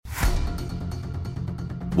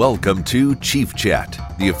Welcome to Chief Chat,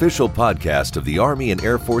 the official podcast of the Army and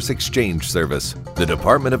Air Force Exchange Service, the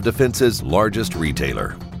Department of Defense's largest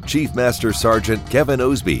retailer. Chief Master Sergeant Kevin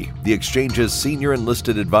Osby, the Exchange's senior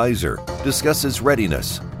enlisted advisor, discusses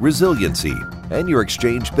readiness, resiliency, and your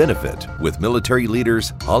exchange benefit with military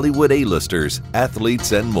leaders, Hollywood A-listers,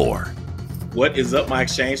 athletes, and more. What is up, my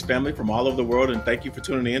Exchange family from all over the world, and thank you for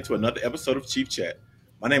tuning in to another episode of Chief Chat.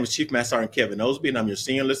 My name is Chief Master Sergeant Kevin Osby, and I'm your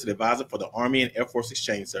senior enlisted advisor for the Army and Air Force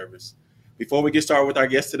Exchange Service. Before we get started with our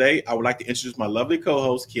guest today, I would like to introduce my lovely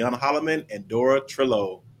co-hosts, Kiana Holloman and Dora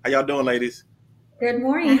Trillo. How y'all doing, ladies? Good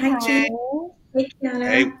morning. Hi, Chief. Hey, Kiana.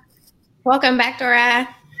 Hey. Welcome back, Dora.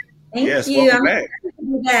 Thank Yes, you. welcome I'm back. happy to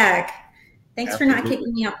be back. Thanks for not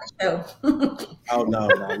kicking me off the show. Oh, no.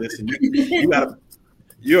 Listen, you got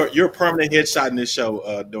you're a permanent headshot in this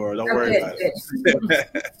show, Dora. Don't worry about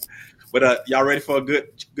it. But y'all ready for a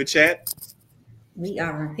good chat? We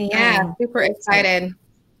are. Yeah, super excited.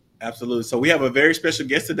 Absolutely. So we have a very special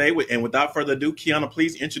guest today. And without further ado, Kiana,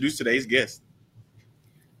 please introduce today's guest.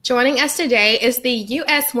 Joining us today is the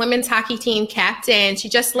U.S. women's hockey team captain. She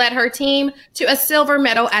just led her team to a silver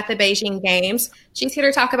medal at the Beijing Games. She's here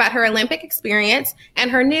to talk about her Olympic experience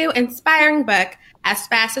and her new inspiring book, As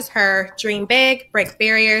Fast as Her, Dream Big, Break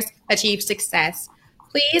Barriers, Achieve Success.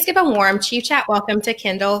 Please give a warm Chief Chat welcome to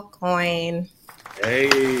Kendall Coyne. Hey.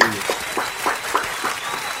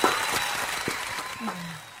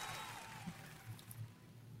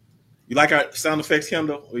 You like our sound effects,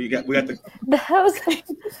 Kendall? We got the. That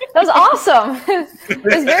was awesome. It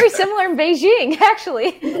was very similar in Beijing,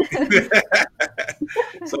 actually.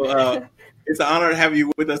 So it's an honor to have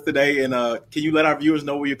you with us today. And can you let our viewers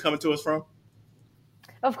know where you're coming to us from?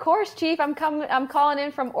 Of course, Chief. I'm calling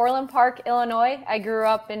in from Orland Park, Illinois. I grew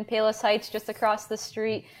up in Palos Heights, just across the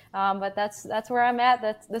street. But that's where I'm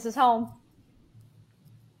at. This is home.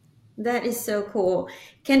 That is so cool.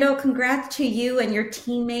 Kendall, congrats to you and your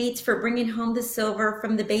teammates for bringing home the silver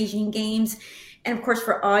from the Beijing Games. And of course,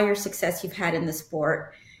 for all your success you've had in the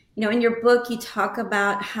sport. You know, in your book, you talk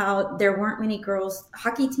about how there weren't many girls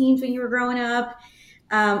hockey teams when you were growing up.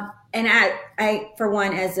 And I, for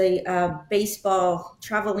one, as a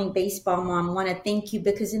traveling baseball mom, want to thank you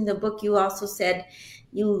because in the book you also said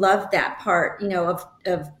you loved that part, you know,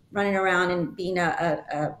 of running around and being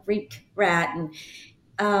a rink rat. And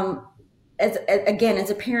as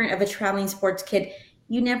a parent of a traveling sports kid,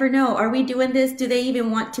 you never know. Are we doing this? Do they even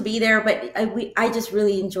want to be there? But I just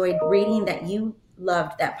really enjoyed reading that you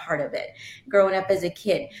loved that part of it growing up as a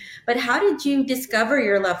kid. But how did you discover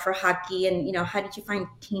your love for hockey, and you know, how did you find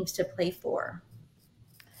teams to play for?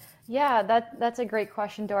 Yeah, that's a great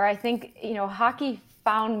question, Dora. I think, you know, hockey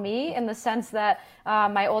found me in the sense that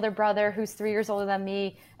my older brother, who's 3 years older than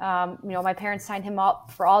me, you know, my parents signed him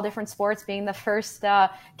up for all different sports, being the first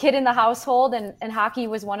kid in the household, and hockey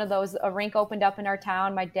was one of those. A rink opened up in our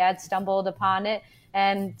town. My dad stumbled upon it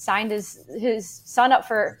and signed his son up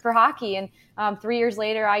for hockey. And 3 years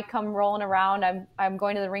later, I come rolling around. I'm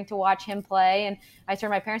going to the rink to watch him play. And I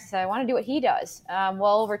turned to my parents and said, I want to do what he does.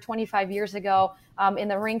 Well, over 25 years ago, in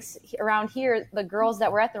the rinks around here, the girls that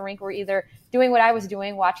were at the rink were either doing what I was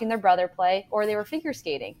doing, watching their brother play, or they were figure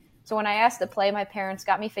skating. So when I asked to play, my parents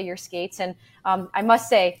got me figure skates. And I must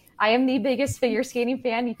say, I am the biggest figure skating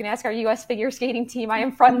fan. You can ask our U.S. figure skating team. I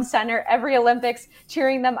am front and center every Olympics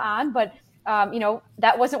cheering them on. But you know,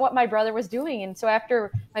 that wasn't what my brother was doing. And so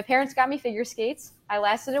after my parents got me figure skates, I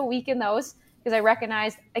lasted a week in those because I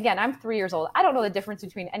recognized, again, I'm 3 years old. I don't know the difference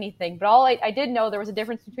between anything, but all I did know there was a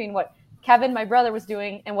difference between what Kevin, my brother, was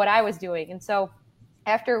doing and what I was doing. And so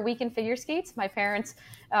after a week in figure skates, my parents,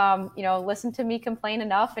 you know, listened to me complain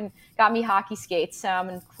enough and got me hockey skates. And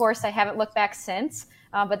of course, I haven't looked back since.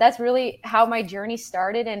 But that's really how my journey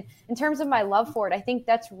started. And in terms of my love for it, I think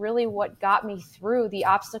that's really what got me through the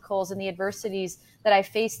obstacles and the adversities that I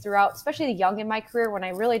faced throughout, especially young in my career when I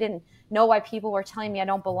really didn't know why people were telling me I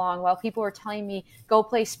don't belong, while people were telling me go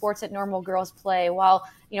play sports that normal girls play. While,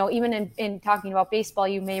 you know, even in talking about baseball,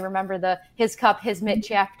 you may remember the His Cup, His Mitt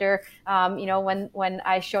chapter, you know, when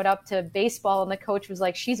I showed up to baseball and the coach was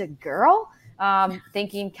like, she's a girl,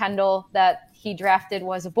 thinking Kendall that he drafted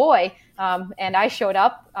was a boy. And I showed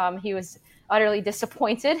up. He was utterly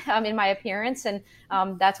disappointed in my appearance. And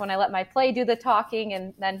that's when I let my play do the talking.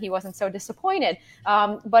 And then he wasn't so disappointed.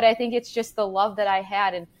 But I think it's just the love that I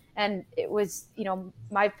had. And it was, you know,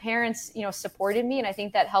 my parents, you know, supported me. And I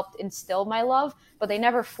think that helped instill my love. But they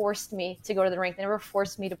never forced me to go to the rink. They never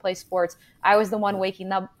forced me to play sports. I was the one waking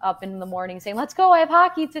them up in the morning saying, let's go, I have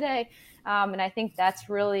hockey today. And I think that's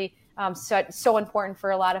really so important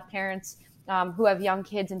for a lot of parents who have young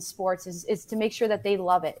kids in sports is to make sure that they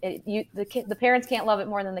love it. The parents can't love it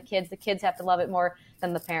more than the kids. The kids have to love it more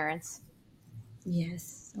than the parents.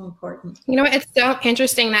 Yes, so important. You know, it's so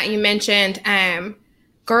interesting that you mentioned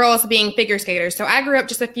girls being figure skaters. So I grew up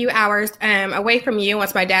just a few hours away from you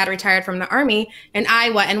once my dad retired from the Army in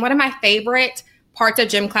Iowa. And one of my favorite parts of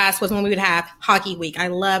gym class was when we would have hockey week. I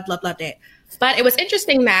loved it. But it was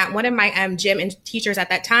interesting that one of my gym teachers at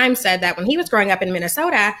that time said that when he was growing up in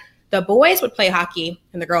Minnesota, the boys would play hockey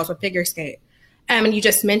and the girls would figure skate. And you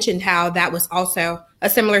just mentioned how that was also a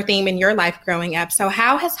similar theme in your life growing up. So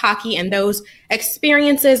how has hockey and those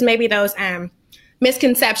experiences, maybe those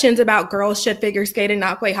misconceptions about girls should figure skate and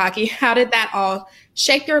not play hockey, how did that all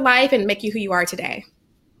shape your life and make you who you are today?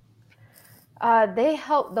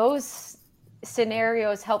 Those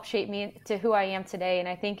scenarios help shape me to who I am today. And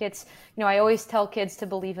I think it's, I always tell kids to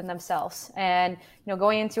believe in themselves. And,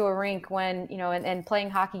 going into a rink when, and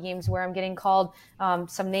playing hockey games where I'm getting called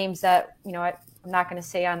some names that, I'm not going to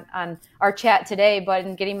say on our chat today, but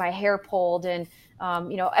in getting my hair pulled and,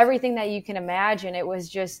 everything that you can imagine, it was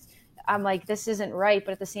just, I'm like, this isn't right.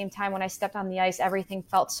 But at the same time, when I stepped on the ice, everything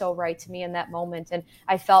felt so right to me in that moment. And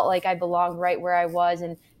I felt like I belonged right where I was.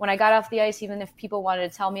 And when I got off the ice, even if people wanted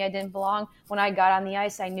to tell me I didn't belong, when I got on the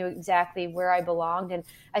ice, I knew exactly where I belonged. And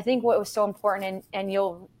I think what was so important, and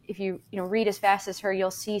if you read as fast as her, you'll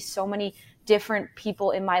see so many different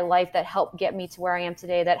people in my life that helped get me to where I am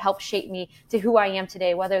today, that helped shape me to who I am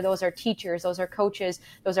today, whether those are teachers, those are coaches,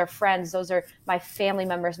 those are friends, those are my family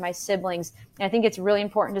members, my siblings. And I think it's really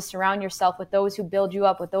important to surround yourself with those who build you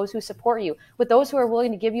up, with those who support you, with those who are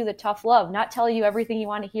willing to give you the tough love, not tell you everything you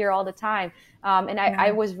want to hear all the time.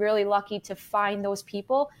 I was really lucky to find those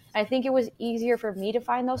people. I think it was easier for me to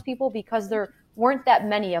find those people because there weren't that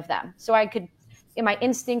many of them. So my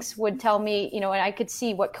instincts would tell me, and I could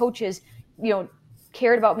see what coaches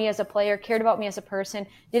cared about me as a player, cared about me as a person,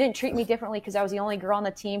 didn't treat me differently because I was the only girl on the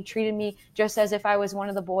team, treated me just as if I was one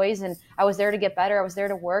of the boys, and I was there to get better. I was there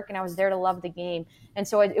to work, and I was there to love the game. And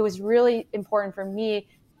so it was really important for me,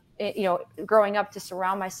 growing up, to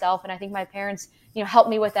surround myself. And I think my parents, helped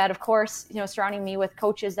me with that, of course, surrounding me with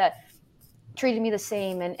coaches that treated me the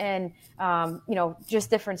same and just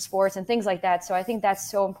different sports and things like that. So I think that's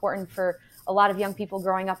so important for a lot of young people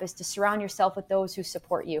growing up, is to surround yourself with those who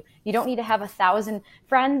support you. You don't need to have 1,000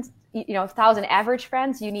 friends, 1,000 average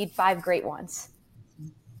friends. You need 5 great ones.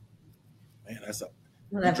 Man,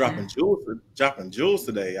 you're dropping jewels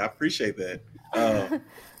today. I appreciate that.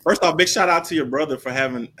 First off, big shout out to your brother for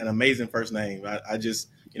having an amazing first name. I just,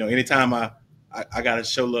 anytime I got to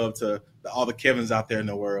show love to all the Kevins out there in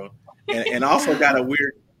the world. And also got a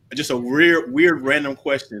weird random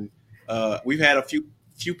question. We've had a few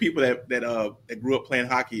people that grew up playing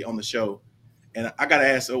hockey on the show, and I gotta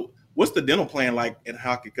ask, so what's the dental plan like in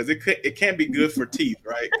hockey? Because it can't be good for teeth,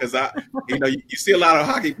 right? Because you see a lot of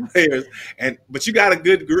hockey players, but you got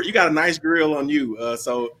a nice grill on you,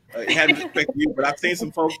 so it hadn't affected you. But I've seen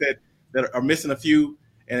some folks that are missing a few,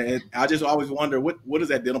 and I just always wonder what does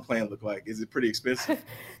that dental plan look like? Is it pretty expensive?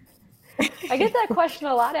 I get that question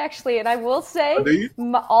a lot, actually, and I will say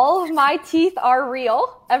all of my teeth are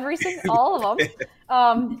real, all of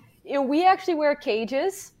them. We actually wear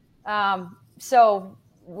cages, so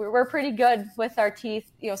we're pretty good with our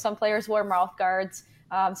teeth. Some players wear mouth guards.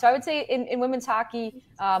 So I would say in women's hockey,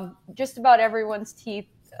 just about everyone's teeth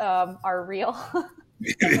are real.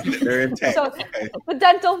 They're intact. So the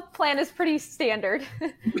dental plan is pretty standard.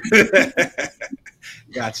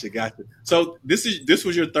 Gotcha. So this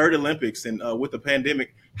was your third Olympics, and with the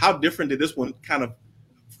pandemic, how different did this one kind of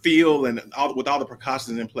feel, and with all the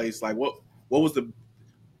precautions in place? Like what was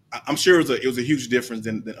I'm sure it was a huge difference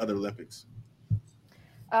than other Olympics.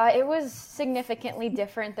 It was significantly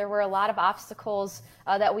different. There were a lot of obstacles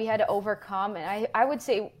that we had to overcome, and I would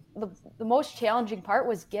say the most challenging part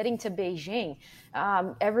was getting to Beijing.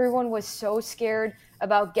 Everyone was so scared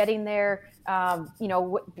about getting there,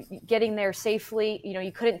 getting there safely.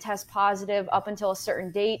 You couldn't test positive up until a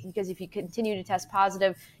certain date, because if you continue to test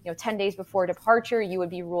positive, 10 days before departure, you would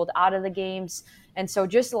be ruled out of the games. And so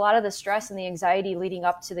just a lot of the stress and the anxiety leading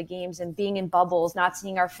up to the games, and being in bubbles, not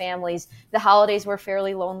seeing our families. The holidays were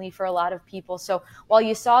fairly lonely for a lot of people. So while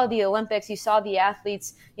you saw the Olympics, you saw the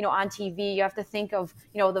athletes, on TV, you have to think of,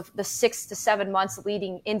 the 6 to 7 months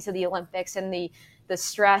leading into the Olympics, and the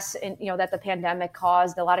stress and that the pandemic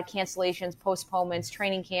caused. A lot of cancellations, postponements,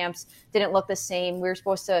 training camps didn't look the same. We were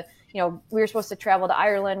supposed to we were supposed to travel to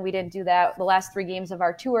Ireland. We didn't do that. The last 3 games of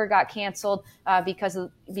our tour got canceled because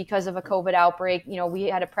of a COVID outbreak. We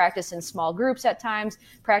had to practice in small groups at times,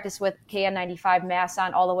 practice with KN95 masks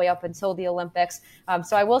on all the way up until the Olympics.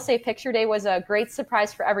 So I will say picture day was a great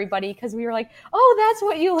surprise for everybody because we were like, oh, that's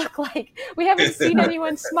what you look like. We haven't seen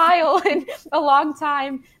anyone smile in a long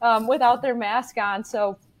time without their mask on.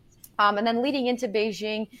 So and then leading into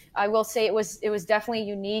Beijing, I will say it was definitely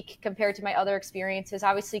unique compared to my other experiences.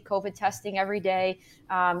 Obviously, COVID testing every day.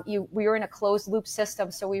 We were in a closed loop system,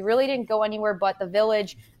 so we really didn't go anywhere but the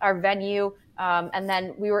village, our venue, and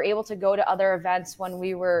then we were able to go to other events when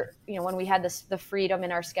we were, when we had the freedom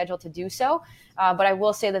in our schedule to do so. But I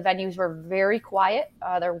will say the venues were very quiet.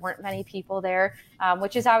 There weren't many people there,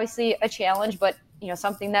 which is obviously a challenge, but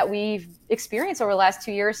something that we've experienced over the last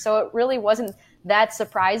 2 years. So it really wasn't that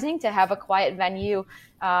surprising to have a quiet venue.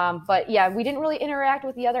 But yeah, we didn't really interact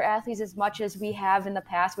with the other athletes as much as we have in the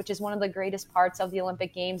past, which is one of the greatest parts of the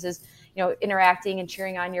Olympic Games is, interacting and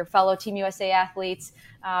cheering on your fellow Team USA athletes.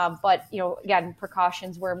 But, again,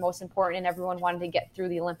 precautions were most important and everyone wanted to get through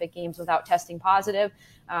the Olympic Games without testing positive.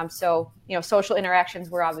 So, social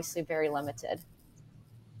interactions were obviously very limited.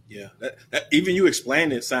 Yeah, that even you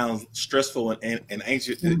explaining it sounds stressful and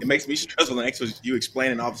anxious. It makes me stressful and anxious. You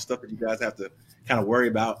explaining all the stuff that you guys have to kind of worry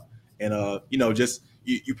about, and just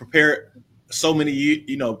you prepare so many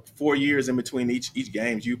 4 years in between each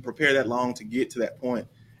games. You prepare that long to get to that point,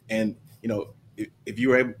 and if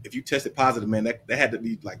you tested positive, man, that had to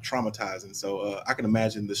be like traumatizing. So I can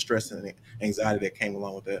imagine the stress and anxiety that came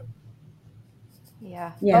along with that.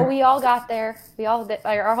 Yeah. But we all got there.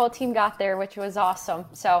 Our whole team got there, which was awesome.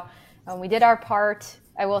 So we did our part.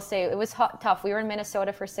 I will say it was tough. We were in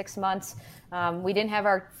Minnesota for 6 months. We didn't have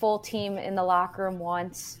our full team in the locker room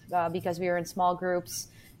once because we were in small groups.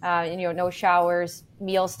 No showers,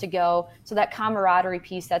 meals to go. So that camaraderie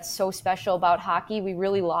piece that's so special about hockey, we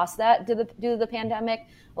really lost that due to the pandemic.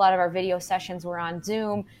 A lot of our video sessions were on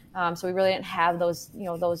Zoom, so we really didn't have those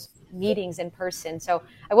meetings in person. So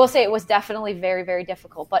I will say it was definitely very, very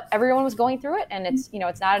difficult. But everyone was going through it, and it's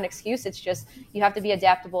not an excuse. It's just you have to be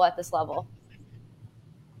adaptable at this level.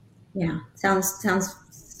 Yeah, sounds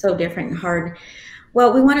so different and hard.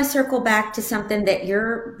 Well, we want to circle back to something that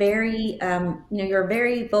you're very, you're a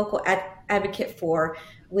very vocal advocate for,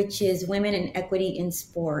 which is women and equity in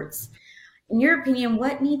sports. In your opinion,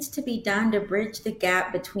 what needs to be done to bridge the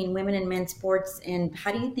gap between women and men's sports, and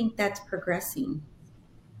how do you think that's progressing?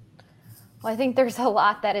 Well, I think there's a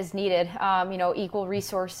lot that is needed. Equal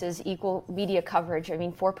resources, equal media coverage. I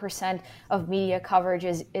mean, 4% of media coverage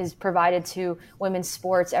is provided to women's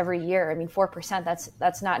sports every year. I mean, 4%,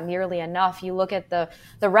 that's not nearly enough. You look at the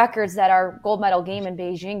records that our gold medal game in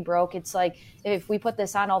Beijing broke. It's like, if we put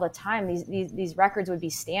this on all the time, these records would be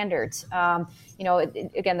standards.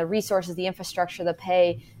 Again, the resources, the infrastructure, the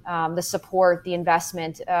pay, the support, the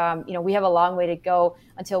investment. We have a long way to go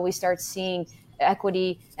until we start seeing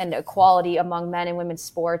equity and equality among men and women's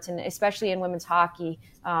sports, and especially in women's hockey.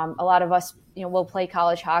 A lot of us, will play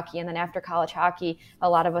college hockey, and then after college hockey, a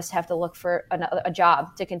lot of us have to look for a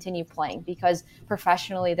job to continue playing because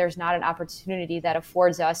professionally, there's not an opportunity that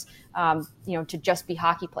affords us, to just be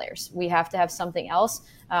hockey players. We have to have something else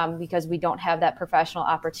because we don't have that professional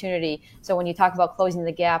opportunity. So when you talk about closing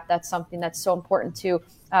the gap, that's something that's so important to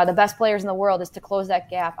the best players in the world, is to close that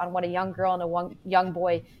gap on what a young girl and a young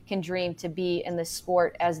boy can dream to be in this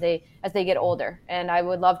sport as they get older. And I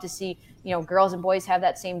would love to see girls and boys have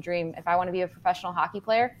that same dream. If I want to be a professional hockey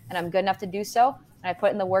player and I'm good enough to do so, and I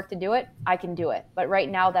put in the work to do it, I can do it. But right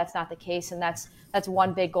now, that's not the case, and that's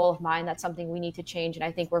one big goal of mine. That's something we need to change, and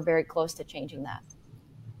I think we're very close to changing that.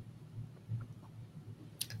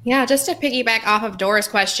 Yeah, just to piggyback off of Dora's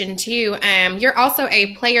question too, you're also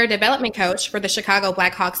a player development coach for the Chicago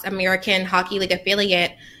Blackhawks American Hockey League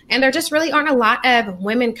affiliate, and there just really aren't a lot of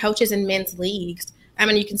women coaches in men's leagues. I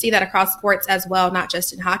mean, you can see that across sports as well, not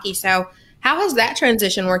just in hockey. So how has that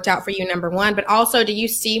transition worked out for you, number one? But also, do you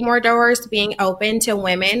see more doors being open to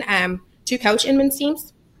women to coach in men's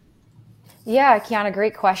teams? Yeah, Kiana,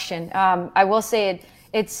 great question. I will say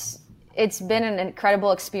it's been an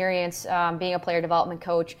incredible experience being a player development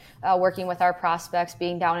coach, working with our prospects,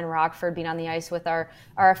 being down in Rockford, being on the ice with our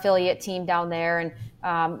affiliate team down there. And,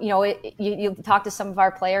 you talk to some of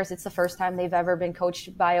our players, it's the first time they've ever been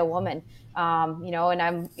coached by a woman,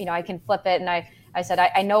 and I can flip it. And I said,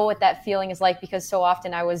 I know what that feeling is like because so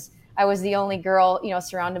often I was the only girl,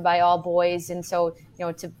 surrounded by all boys. And so,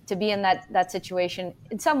 to be in that situation,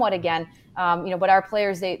 it's somewhat again, but our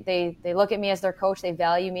players, they look at me as their coach, they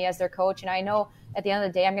value me as their coach. And I know at the end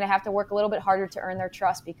of the day, I'm going to have to work a little bit harder to earn their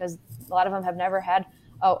trust because a lot of them have never had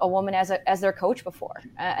a woman as their coach before,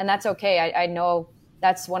 and that's okay. I know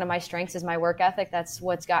that's one of my strengths is my work ethic. That's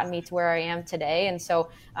what's gotten me to where I am today. And so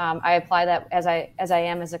I apply that as I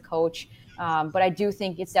am as a coach. But I do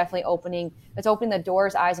think it's definitely opening the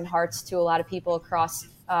doors, eyes, and hearts to a lot of people across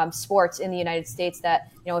sports in the United States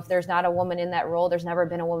that, if there's not a woman in that role, there's never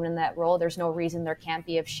been a woman in that role. There's no reason there can't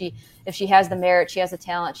be. If she has the merit, she has the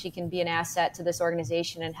talent, she can be an asset to this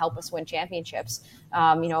organization and help us win championships.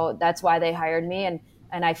 That's why they hired me.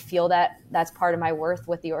 And I feel that that's part of my worth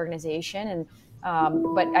with the organization. And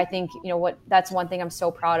but I think, that's one thing I'm so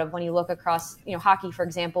proud of when you look across, hockey, for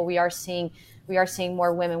example, we are seeing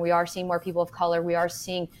more women, we are seeing more people of color, we are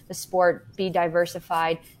seeing the sport be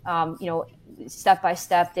diversified, step by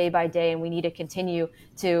step, day by day, and we need to continue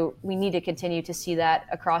to see that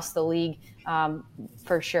across the league,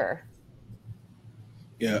 for sure.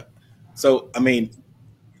 Yeah. So, I mean,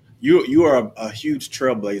 you are a huge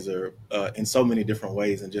trailblazer in so many different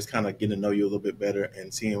ways, and just kind of getting to know you a little bit better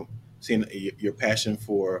and seeing your passion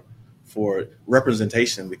for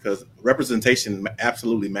representation, because representation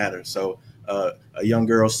absolutely matters. So a young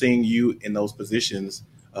girl seeing you in those positions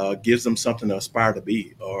gives them something to aspire to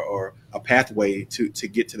be, or a pathway to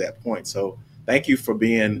get to that point. So thank you for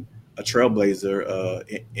being a trailblazer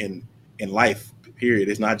in life, period.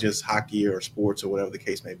 It's not just hockey or sports or whatever the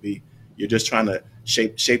case may be. You're just trying to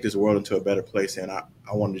shape this world into a better place. And I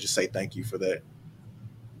wanted to just say thank you for that.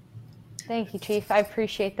 Thank you, Chief. I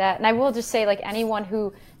appreciate that. And I will just say, anyone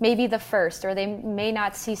who may be the first, or they may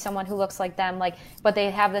not see someone who looks like them, but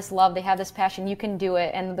they have this love, they have this passion, you can do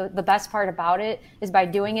it. And the best part about it is by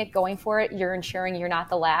doing it, going for it, you're ensuring you're not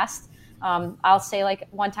the last. I'll say,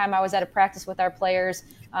 one time I was at a practice with our players,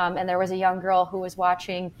 and there was a young girl who was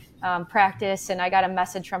watching practice, and I got a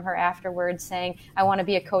message from her afterwards saying, I want to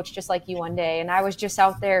be a coach just like you one day. And I was just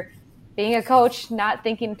out there being a coach, not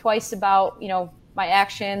thinking twice about, my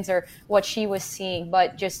actions or what she was seeing,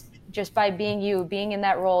 but just by being in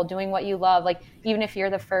that role, doing what you love, even if you're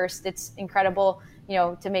the first, it's incredible,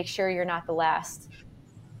 to make sure you're not the last.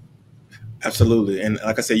 Absolutely. And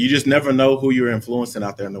like I said, you just never know who you're influencing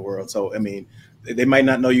out there in the world. So, I mean, they might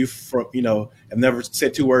not know you from, have never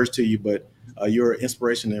said two words to you, but you're an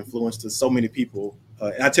inspiration and influence to so many people.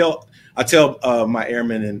 And I tell my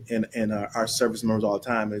airmen and our service members all the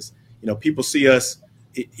time is, people see us,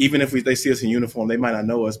 even if they see us in uniform, they might not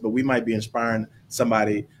know us, but we might be inspiring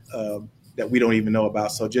somebody that we don't even know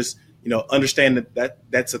about. So just, understand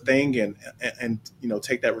that's a thing, and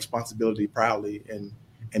take that responsibility proudly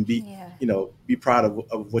and be, be proud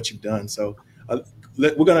of what you've done. So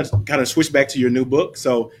we're going to kind of switch back to your new book.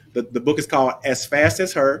 So the book is called As Fast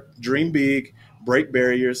as Her, Dream Big, Break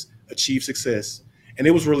Barriers, Achieve Success. And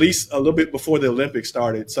it was released a little bit before the Olympics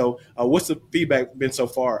started. So what's the feedback been so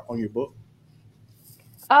far on your book?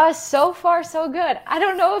 So far, so good. I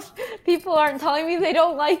don't know if people aren't telling me they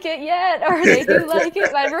don't like it yet, or they do like it.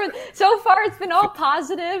 But so far, it's been all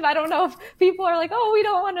positive. I don't know if people are like, oh, we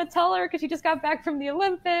don't want to tell her because she just got back from the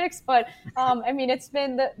Olympics. But it's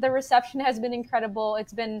been the reception has been incredible.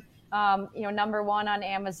 It's been #1 on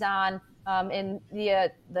Amazon in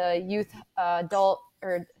the youth adult.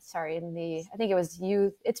 I think it was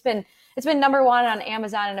youth. It's been #1 on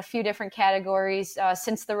Amazon in a few different categories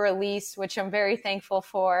since the release, which I'm very thankful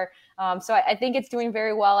for. So I think it's doing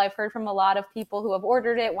very well. I've heard from a lot of people who have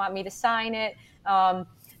ordered it, want me to sign it.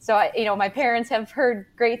 So my parents have heard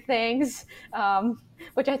great things,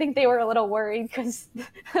 which I think they were a little worried because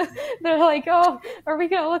they're like, oh, are we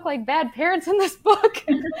going to look like bad parents in this book?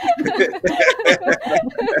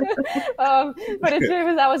 But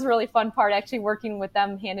that was a really fun part, actually working with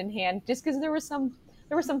them hand in hand, just because there were some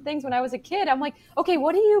things when I was a kid. I'm like, okay,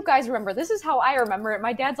 what do you guys remember? This is how I remember it.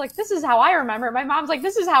 My dad's like, this is how I remember it. My mom's like,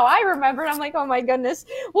 this is how I remember it. I'm like, oh my goodness,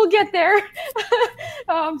 we'll get there.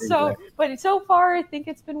 But so far, I think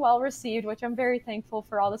it's been well received, which I'm very thankful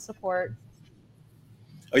for all the support.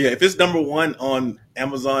 Oh yeah, if it's number 1 on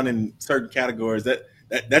Amazon in certain categories,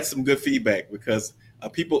 that's some good feedback, because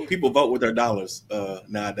people vote with their dollars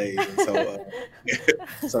nowadays, and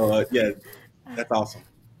so yeah, that's awesome.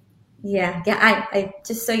 Yeah. I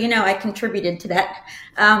just so you know, I contributed to that.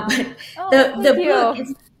 The book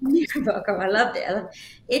is your book. Oh, I loved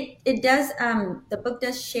it. It does. The book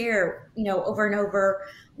does share, over and over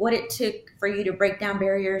what it took for you to break down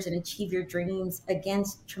barriers and achieve your dreams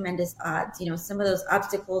against tremendous odds. Some of those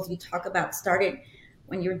obstacles you talk about started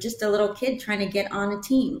when you were just a little kid trying to get on a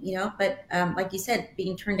team, but like you said,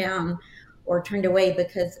 being turned down or turned away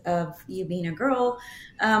because of you being a girl.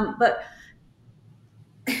 But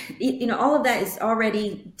all of that is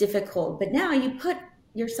already difficult, but now you put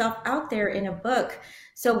yourself out there in a book.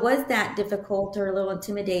 So was that difficult or a little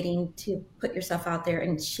intimidating to put yourself out there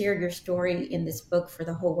and share your story in this book for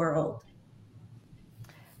the whole world?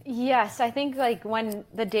 Yes, I think like when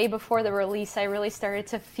the day before the release, I really started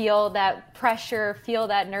to feel that pressure, feel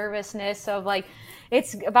that nervousness of like,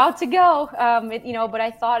 it's about to go, but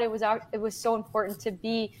I thought it was so important to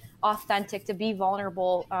be authentic, to be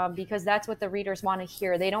vulnerable, because that's what the readers want to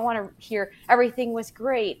hear. They don't want to hear everything was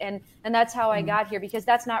great, and that's how I got here, because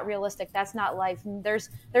that's not realistic. That's not life. And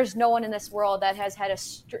there's no one in this world that has had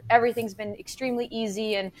everything's been extremely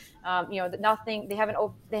easy, and nothing. They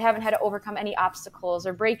haven't had to overcome any obstacles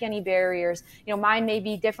or break any barriers. Mine may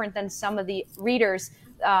be different than some of the readers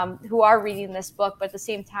who are reading this book, but at the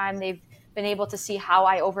same time, they've been able to see how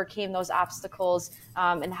I overcame those obstacles,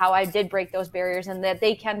 and how I did break those barriers, and that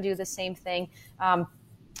they can do the same thing.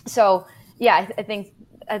 So yeah, I think,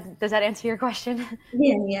 does that answer your question?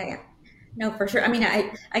 Yeah. No, for sure. I mean,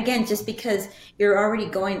 again, just because you're already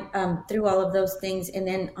going through all of those things, and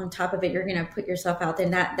then on top of it, you're going to put yourself out there,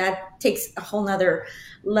 and that takes a whole nother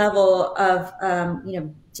level of,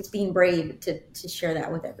 just being brave to share that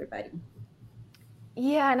with everybody.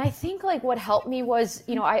 Yeah, and I think like what helped me was,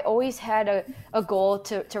 I always had a goal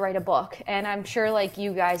to write a book, and I'm sure like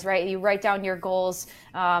you guys, right? You write down your goals.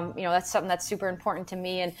 That's something that's super important to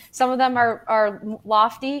me, and some of them are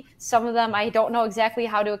lofty. Some of them I don't know exactly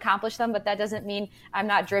how to accomplish them, but that doesn't mean I'm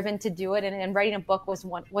not driven to do it. And writing a book was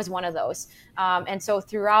one of those. And so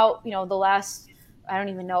throughout, the last, I don't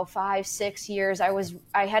even know, 5-6 years,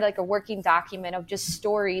 I had like a working document of just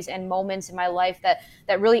stories and moments in my life that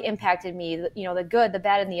really impacted me, the good, the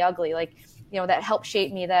bad, and the ugly, like, that helped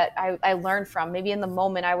shape me, that I learned from. Maybe in the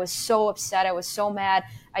moment I was so upset, I was so mad,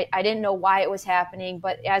 I didn't know why it was happening,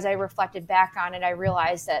 but as I reflected back on it, I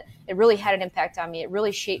realized that it really had an impact on me. It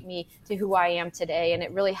really shaped me to who I am today, and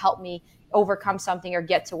it really helped me overcome something or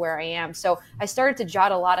get to where I am. So I started to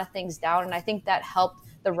jot a lot of things down, and I think that helped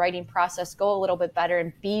the writing process go a little bit better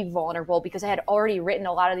and be vulnerable, because I had already written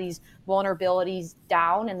a lot of these vulnerabilities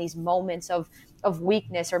down, and these moments of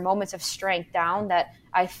weakness or moments of strength down that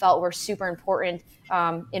I felt were super important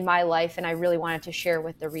in my life, and I really wanted to share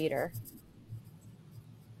with the reader.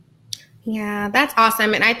 Yeah, that's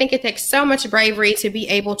awesome. And I think it takes so much bravery to be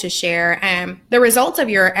able to share the results of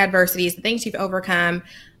your adversities, the things you've overcome,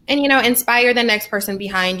 and, inspire the next person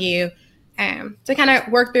behind you to kind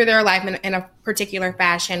of work through their life in a particular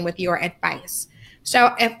fashion with your advice.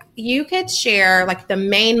 So if you could share like the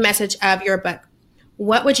main message of your book,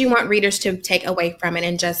 what would you want readers to take away from it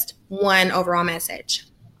in just one overall message?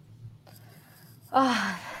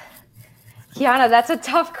 Kiana, that's a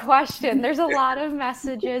tough question. There's a lot of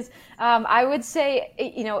messages. I would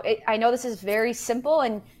say, I know this is very simple,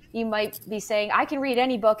 and you might be saying, I can read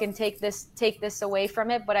any book and take this away from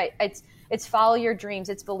it, but it's follow your dreams.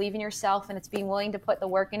 It's believe in yourself, and it's being willing to put the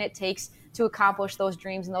work in it takes to accomplish those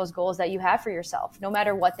dreams and those goals that you have for yourself, no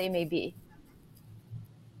matter what they may be.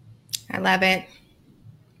 I love it.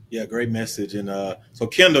 Yeah, great message. And so,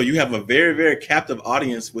 Kendall, you have a very, very captive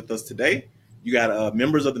audience with us today. You got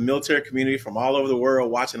members of the military community from all over the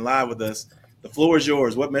world watching live with us. The floor is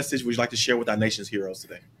yours. What message would you like to share with our nation's heroes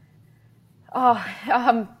today?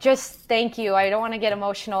 Just thank you. I don't want to get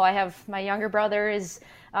emotional. I have my younger brother is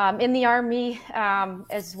in the Army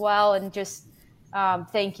as well, and just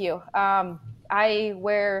thank you. I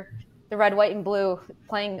wear the red, white, and blue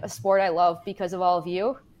playing a sport I love because of all of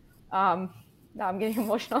you. No, I'm getting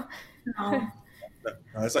emotional. No,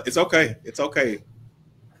 it's okay. It's okay.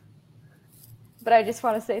 But I just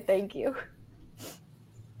want to say thank you.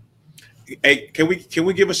 Hey, can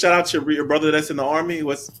we give a shout out to your brother that's in the Army?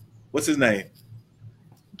 What's his name?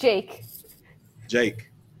 Jake.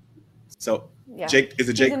 So yeah. Jake, is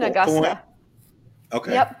it Jake? He's in Augusta. Coyne?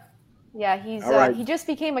 Okay. Yep. Yeah, he's right. He just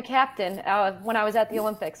became a captain when I was at the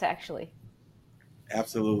Olympics, actually.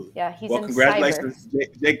 Absolutely. Yeah, he's well, in congratulations,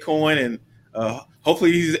 Jake Coyne, and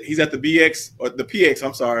hopefully he's at the BX or the PX.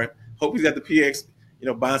 I'm sorry. Hope he's at the PX.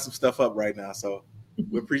 Buying some stuff up right now. So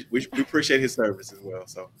we appreciate his service as well.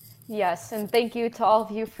 So yes, and thank you to all of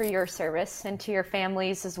you for your service, and to your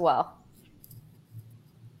families as well.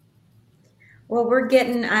 Well,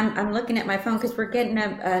 I'm looking at my phone because we're getting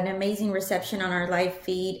an amazing reception on our live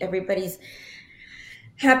feed. Everybody's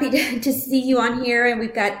happy to see you on here. And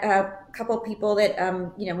we've got a couple of people that,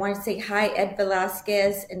 want to say hi, Ed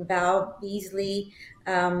Velasquez and Val Beasley.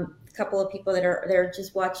 A couple of people that are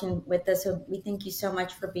just watching with us. So we thank you so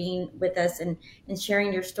much for being with us and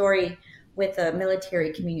sharing your story with the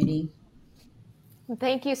military community.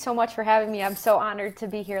 Thank you so much for having me. I'm so honored to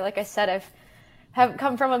be here. Like I said, have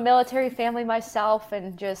come from a military family myself,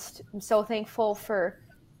 and just I'm so thankful for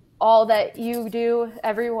all that you do,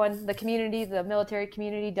 everyone, the community, the military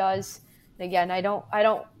community does. And again, I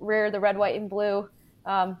don't wear the red, white, and blue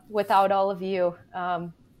without all of you.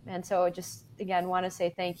 And so I just, again, want to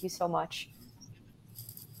say thank you so much.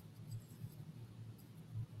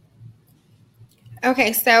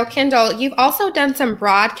 Okay, so Kendall, you've also done some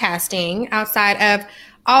broadcasting outside of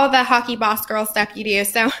all the hockey boss girl stuff you do.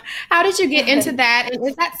 So how did you get into that? And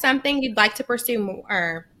is that something you'd like to pursue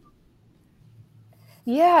more?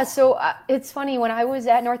 Yeah, so it's funny, when I was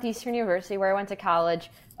at Northeastern University, where I went to college,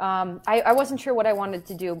 I wasn't sure what I wanted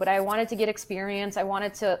to do, but I wanted to get experience. I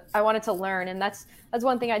wanted to learn. And that's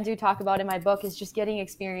one thing I do talk about in my book, is just getting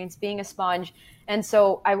experience, being a sponge. And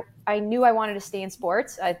so I knew I wanted to stay in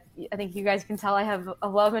sports. I think you guys can tell I have a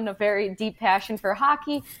love and a very deep passion for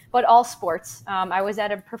hockey, but all sports. I was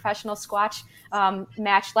at a professional squash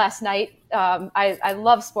match last night. I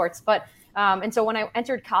love sports, but and so when I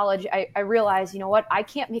entered college, I realized, you know what, I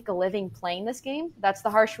can't make a living playing this game. That's the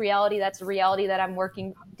harsh reality. That's the reality that I'm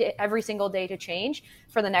working every single day to change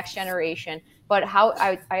for the next generation. But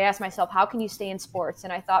I asked myself, how can you stay in sports?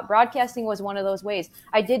 And I thought broadcasting was one of those ways.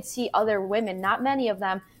 I did see other women, not many of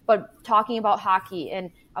them, but talking about hockey. And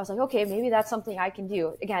I was like, okay, maybe that's something I can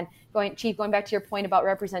do. Again, going back to your point about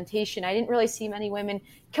representation, I didn't really see many women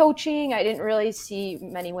coaching. I didn't really see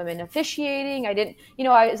many women officiating. I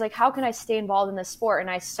was like, how can I stay involved in this sport? And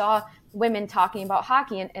I saw women talking about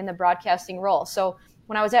hockey in the broadcasting role. So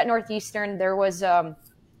when I was at Northeastern, there was,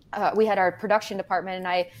 we had our production department, and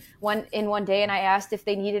I went in one day and I asked if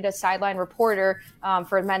they needed a sideline reporter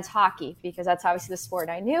for men's hockey, because that's obviously the sport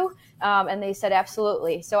I knew. And they said,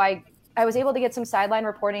 absolutely. So I was able to get some sideline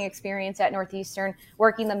reporting experience at Northeastern,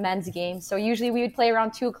 working the men's games. So usually we would play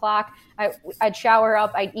around 2:00. I'd shower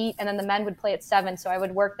up, I'd eat, and then the men would play at 7. So I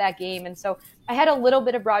would work that game. And so I had a little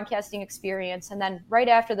bit of broadcasting experience. And then right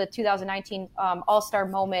after the 2019 All-Star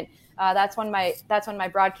moment, that's when my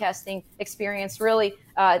broadcasting experience really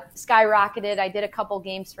skyrocketed. I did a couple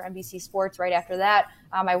games for NBC Sports right after that.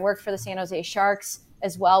 I worked for the San Jose Sharks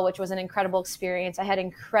as well, which was an incredible experience. I had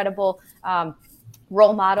incredible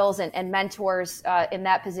role models and mentors in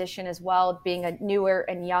that position as well. Being a newer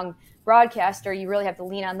and young broadcaster, you really have to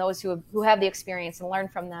lean on those who have the experience and learn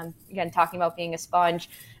from them. Again, talking about being a sponge.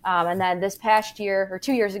 And then this past year, or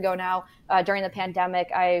 2 years ago now, during the pandemic,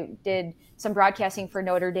 I did some broadcasting for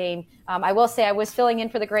Notre Dame. I will say I was filling in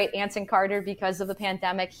for the great Anson Carter because of the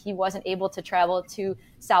pandemic. He wasn't able to travel to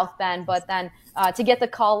South Bend, but then to get the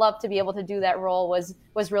call up to be able to do that role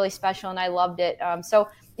was really special, and I loved it. So,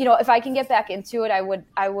 if I can get back into it, I would,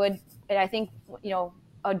 and I think,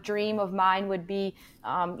 a dream of mine would be,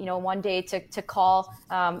 one day to call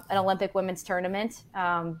an Olympic women's tournament,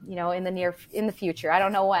 in the future. I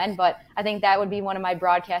don't know when, but I think that would be one of my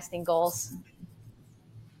broadcasting goals.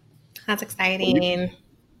 That's exciting.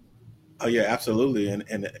 Oh yeah, absolutely.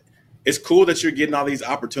 And it's cool that you're getting all these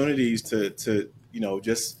opportunities to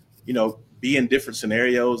just be in different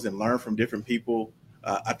scenarios and learn from different people.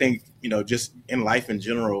 I think, just in life in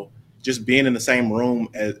general, just being in the same room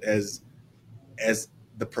as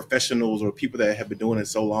the professionals or people that have been doing it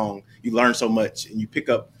so long, you learn so much and you pick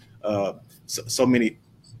up so many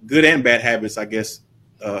good and bad habits, I guess.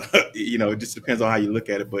 It just depends on how you look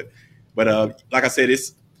at it. But like I said,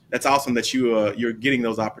 that's awesome that you're getting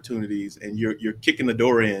those opportunities and you're kicking the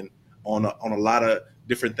door in on a lot of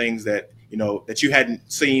different things that that you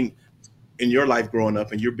hadn't seen in your life growing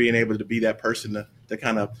up, and you're being able to be that person to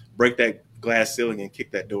kind of break that glass ceiling and kick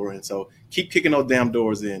that door in. So keep kicking those damn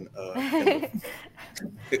doors in.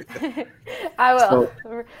 I will.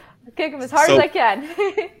 Kick them as hard as I can.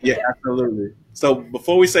 Yeah, absolutely. So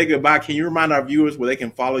before we say goodbye, can you remind our viewers where they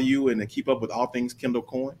can follow you and keep up with all things Kendall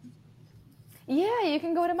Coyne? Yeah, you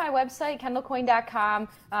can go to my website, kendallcoyne.com.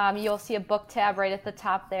 You'll see a book tab right at the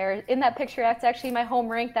top there. In that picture, that's actually my home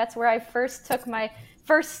rink. That's where I first took my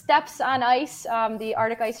first steps on ice, the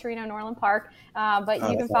Arctic Ice Arena in Orland Park. But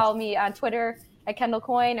you can follow me on Twitter at Kendall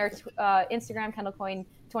Coyne, or Instagram, Kendall Coyne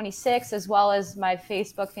 26, as well as my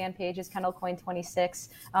Facebook fan page is Kendall Coyne 26.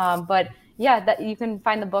 But yeah, that you can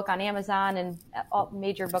find the book on Amazon and all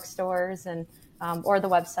major bookstores, and or the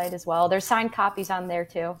website as well. There's signed copies on there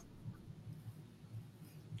too.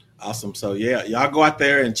 Awesome. So yeah, y'all go out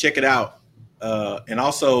there and check it out. And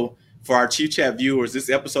also for our Chief Chat viewers, this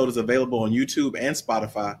episode is available on YouTube and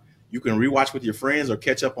Spotify. You can rewatch with your friends or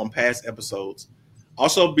catch up on past episodes.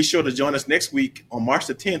 Also, be sure to join us next week on March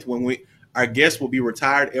the 10th when our guest will be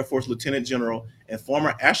retired Air Force Lieutenant General and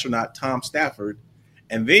former astronaut Tom Stafford.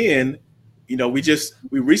 And then,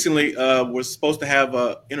 we recently were supposed to have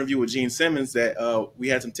an interview with Gene Simmons that we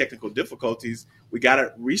had some technical difficulties. We got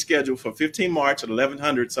it rescheduled for 15 March at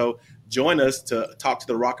 1100. So join us to talk to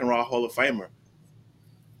the Rock and Roll Hall of Famer.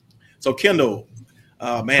 So Kendall,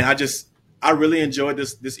 man, I really enjoyed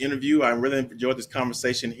this interview. I really enjoyed this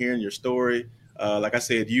conversation, hearing your story. Like I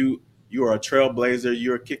said, you are a trailblazer.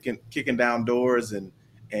 You're kicking down doors, and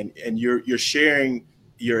you're sharing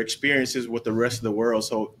your experiences with the rest of the world,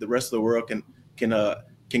 so the rest of the world can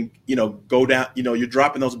go down. You're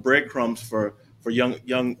dropping those breadcrumbs for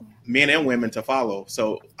young men and women to follow.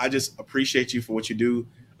 So I just appreciate you for what you do.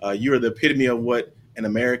 You are the epitome of what an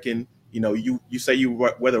American. You say you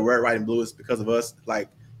wear the red, white, and blue is because of us. Like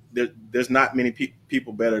there's not many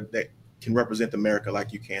people better that can represent America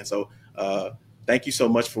like you can. So thank you so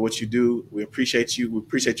much for what you do. We appreciate you. We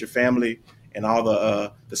appreciate your family and all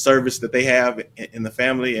the service that they have in the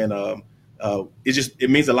family. And it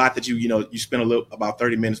means a lot that you spent about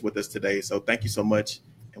 30 minutes with us today. So thank you so much,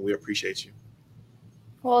 and we appreciate you.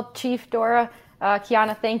 Well, Chief, Dora,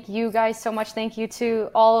 Kiana, thank you guys so much. Thank you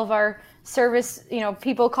to all of our service,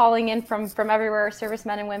 people calling in from everywhere,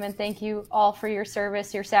 servicemen and women. Thank you all for your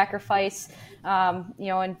service, your sacrifice,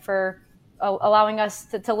 and for allowing us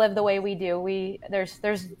to live the way we do. There's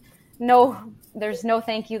no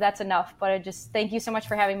thank you that's enough, but I just thank you so much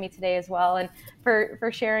for having me today as well, and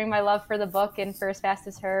for sharing my love for the book and for As Fast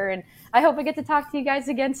as Her. And I hope I get to talk to you guys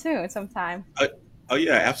again soon sometime. Oh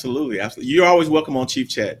yeah, absolutely. You're always welcome on Chief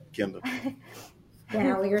Chat, Kendall.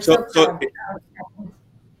 Yeah, well, you're so proud.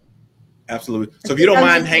 Absolutely. So if you don't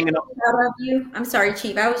mind hanging up. I'm sorry,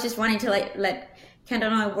 Chief. I was just wanting to let Kendall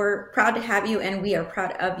know we're proud to have you, and we are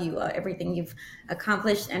proud of you. Everything you've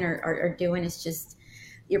accomplished and are doing is just,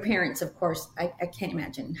 your parents, of course, I can't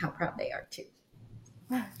imagine how proud they are too.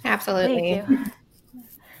 Absolutely. Thank you.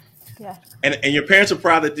 Yeah. And your parents are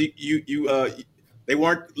proud that they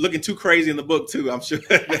weren't looking too crazy in the book too, I'm sure.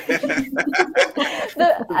 I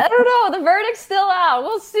don't know. The verdict's still out.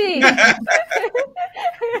 We'll see.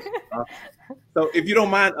 So if you don't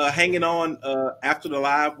mind hanging on after the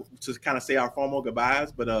live to kind of say our formal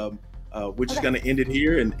goodbyes, but we're just going to end it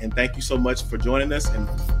here. And thank you so much for joining us. And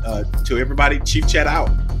to everybody, Chief Chat out.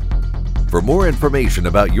 For more information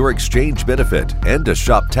about your exchange benefit and to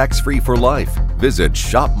shop tax-free for life, visit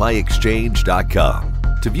shopmyexchange.com.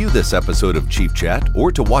 To view this episode of Chief Chat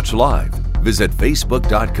or to watch live, visit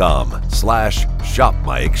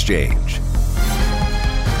facebook.com/shopmyexchange.